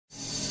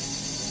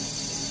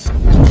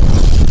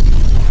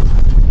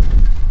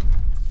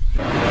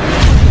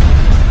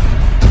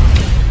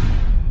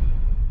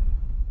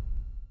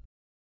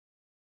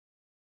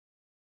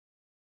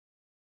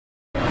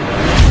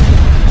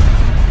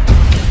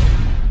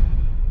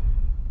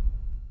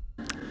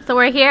So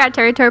we're here at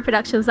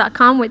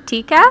TERRYTORYProductions.com with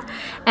Tika,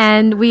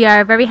 and we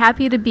are very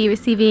happy to be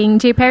receiving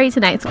J. Perry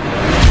tonight.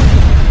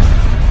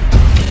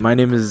 My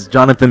name is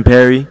Jonathan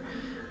Perry.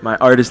 My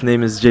artist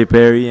name is J.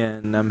 Perry,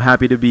 and I'm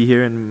happy to be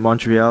here in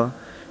Montreal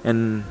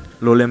and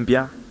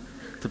l'Olympia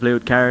to play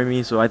with Carry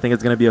Me. So I think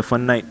it's going to be a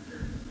fun night.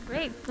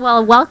 Great.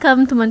 Well,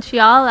 welcome to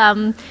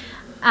Montreal.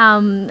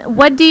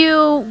 What do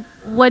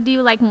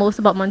you like most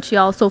about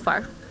Montreal so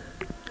far?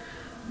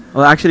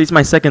 Well, actually, it's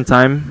my second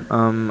time,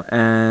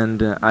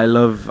 and I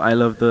love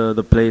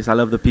the place. I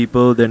love the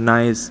people. They're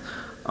nice.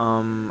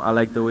 I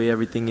like the way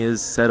everything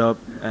is set up,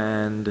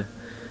 and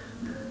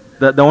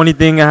the only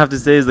thing I have to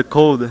say is the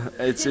cold.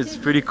 It's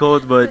pretty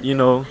cold, but you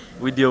know,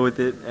 we deal with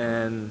it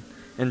and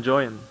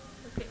enjoy it.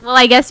 Okay. Well,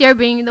 I guess you're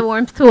bringing the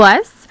warmth to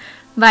us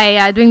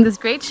by doing this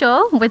great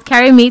show with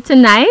Carry Me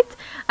tonight.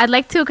 I'd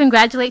like to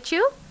congratulate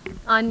you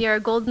on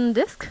your golden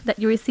disc that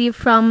you received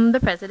from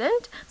the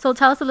president. So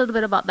tell us a little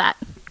bit about that.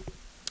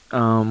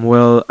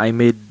 Well, I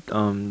made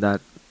that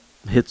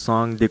hit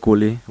song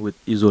Décoller with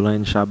Isola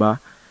and Shaba,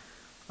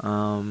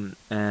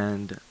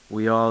 and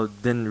we all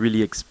didn't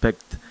really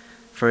expect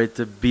for it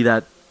to be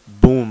that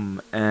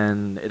boom,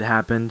 and it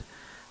happened.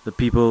 The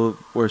people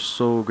were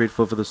so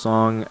grateful for the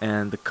song,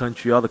 and the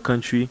country, all the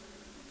country,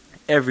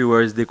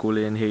 everywhere is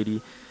décollé in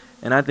Haiti,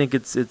 and I think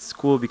it's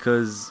cool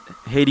because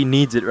Haiti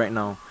needs it right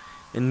now.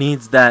 It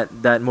needs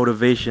that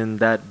motivation,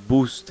 that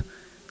boost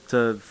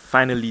to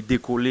finally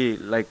décoller,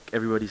 like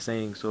everybody's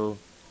saying. So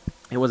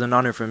it was an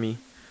honor for me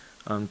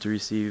to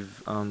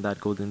receive that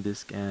golden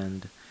disc,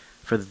 and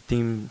for the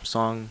theme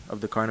song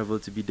of the carnival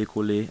to be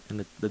décollé,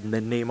 and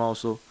the name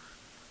also.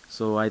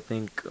 So I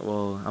think,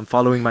 well, I'm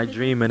following my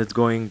dream, and it's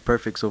going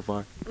perfect so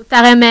far.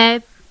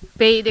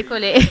 Pays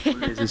décollé.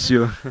 C'est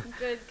sûr.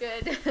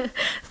 Good.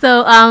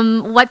 So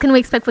what can we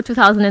expect for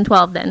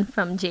 2012 then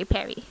from J.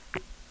 Perry?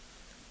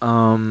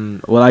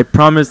 Well, I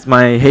promised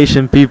my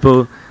Haitian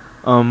people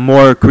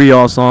more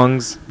Creole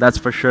songs, that's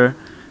for sure.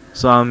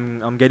 So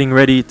I'm getting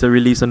ready to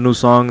release a new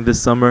song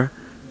this summer,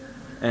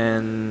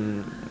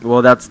 and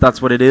well,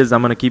 that's what it is.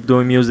 I'm gonna keep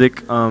doing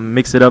music,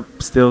 mix it up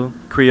still,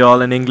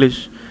 Creole and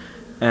English,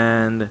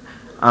 and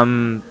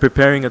I'm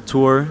preparing a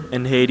tour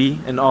in Haiti,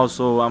 and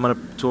also I'm gonna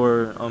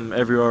tour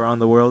everywhere around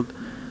the world,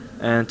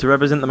 and to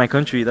represent my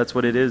country. That's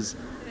what it is.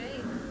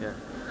 Great. Yeah.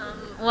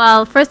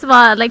 Well, first of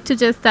all, I'd like to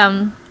just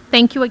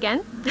thank you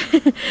again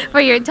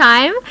for your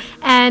time.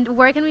 And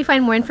where can we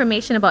find more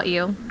information about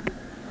you?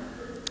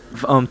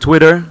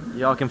 Twitter.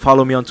 Y'all can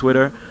follow me on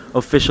Twitter.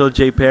 Official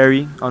J.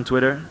 Perry on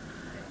Twitter.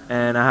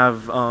 And I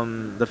have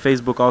the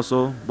Facebook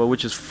also, but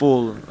which is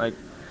full. Like,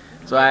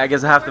 so I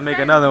guess I have to make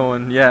another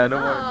one. Yeah, no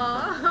more.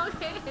 Oh,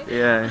 okay.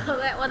 Yeah.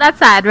 Well, that's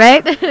sad,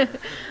 right?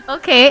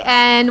 Okay,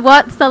 and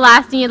what's the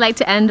last thing you'd like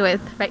to end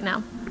with right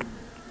now?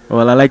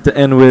 Well, I like to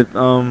end with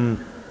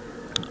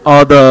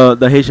all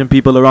the Haitian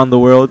people around the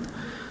world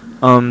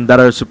that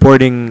are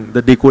supporting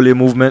the Décollé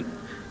movement,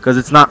 because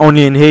it's not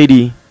only in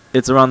Haiti,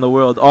 it's around the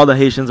world. All the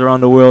Haitians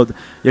around the world,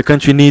 your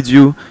country needs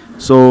you.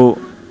 So,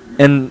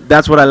 and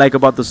that's what I like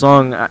about the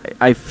song.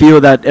 I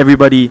feel that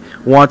everybody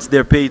wants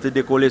their pays to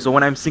décoller. So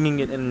when I'm singing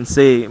it and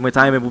say "My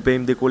time pour payer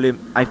me décoller,"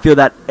 I feel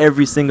that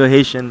every single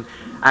Haitian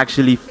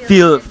actually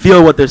feel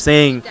what they're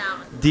saying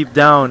deep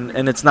down,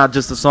 and it's not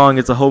just a song;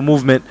 it's a whole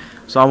movement.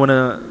 So I want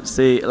to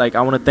say, like,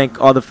 I want to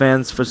thank all the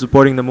fans for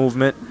supporting the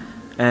movement,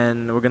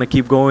 and we're gonna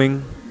keep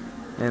going.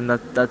 And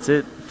that's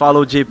it.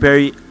 Follow J.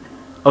 Perry,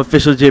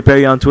 official J.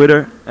 Perry on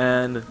Twitter,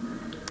 and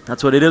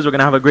that's what it is. We're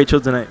gonna have a great show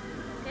tonight.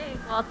 Okay,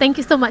 well, thank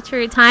you so much for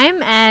your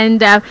time,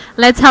 and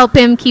let's help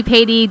him keep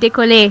Haiti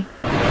décollé.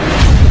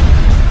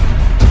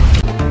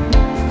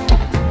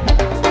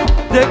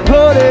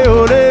 Décollé,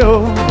 olé,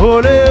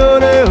 olé,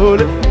 olé,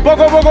 olé.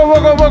 Boko, boko,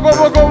 boko, boko,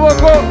 boko,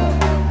 boko.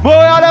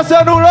 Montréal,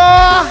 laissez-nous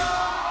là.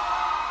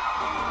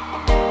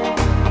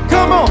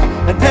 Come on,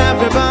 and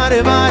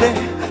everybody,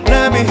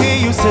 let me hear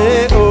you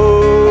say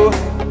oh.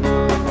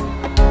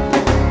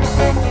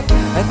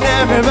 And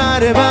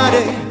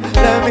everybody,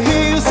 let me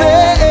hear you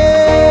say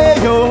hey,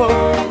 yo.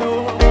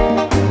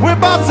 We're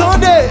about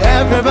Sunday.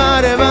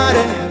 Everybody,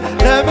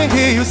 let me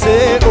hear you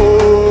say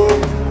oh.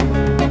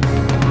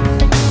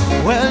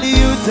 Well,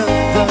 you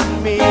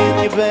done me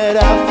in your bed, I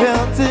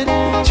felt it.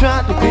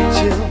 Tried to be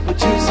chill, but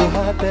you so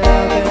hot that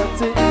I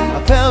felt it.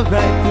 I fell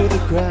right through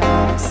the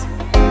cracks,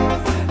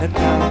 and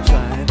now I'm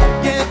trying to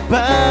get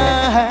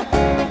back.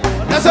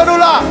 Laissez-nous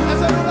là,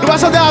 nous va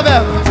chanter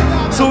avec.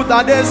 Sous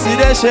ta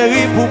décidé,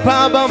 chérie, pour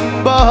pas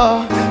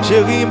bamba.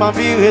 Chérie, m'a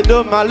viré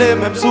de m'aller,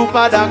 même sous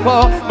pas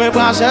d'accord. Mais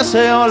bras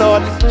chercher en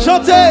l'autre.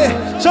 Chantez,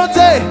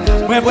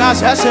 mais bras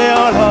chercher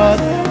en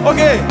l'autre.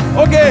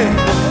 Ok.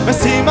 Mais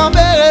si ma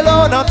mère est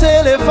là dans le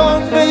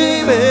téléphone,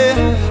 baby,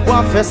 ou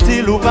en fait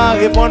style ou pas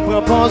répondre,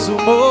 prends pause ou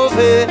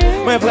mauvais.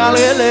 Mais bras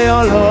relais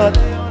en l'autre.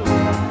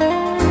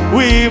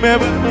 Oui,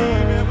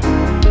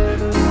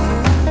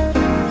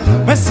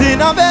 mais si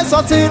n'avais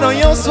sorti dans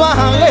yon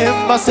soirée,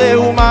 passé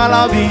ou mal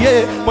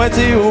habillé, moi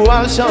dis ou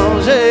al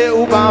changer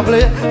ou pas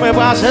blé, mais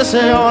bras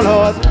chercher en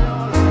l'autre.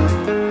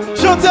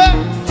 Chantez,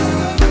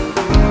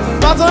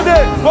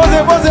 attendez.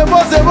 Posez, posez,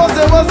 posez,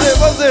 posez, posez,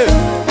 posez.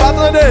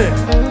 Attendez.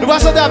 Nous allons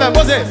chanter avec.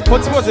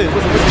 Posez, posez, posez.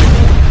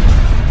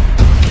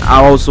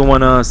 I also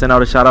want to send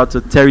out a shout out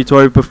to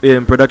TERRYTORY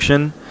in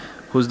production,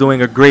 who's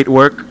doing a great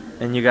work,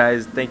 and you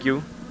guys, thank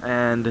you.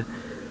 And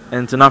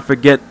to not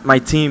forget my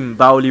team,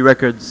 Baoli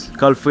Records,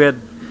 Calfred,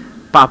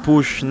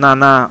 Papouche,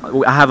 Nana.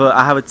 I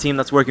have a team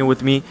that's working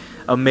with me,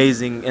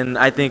 amazing. And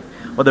I think,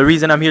 well, the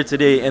reason I'm here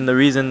today and the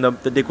reason the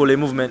Décollé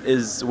movement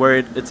is where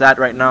it's at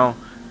right now,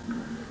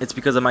 it's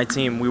because of my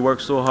team. We work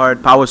so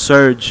hard. Power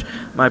Surge,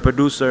 my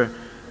producer,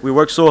 we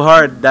work so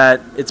hard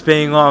that it's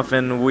paying off,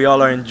 and we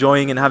all are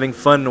enjoying and having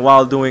fun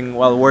while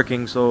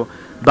working. So,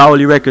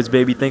 Baoli Records,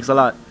 baby, thanks a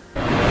lot.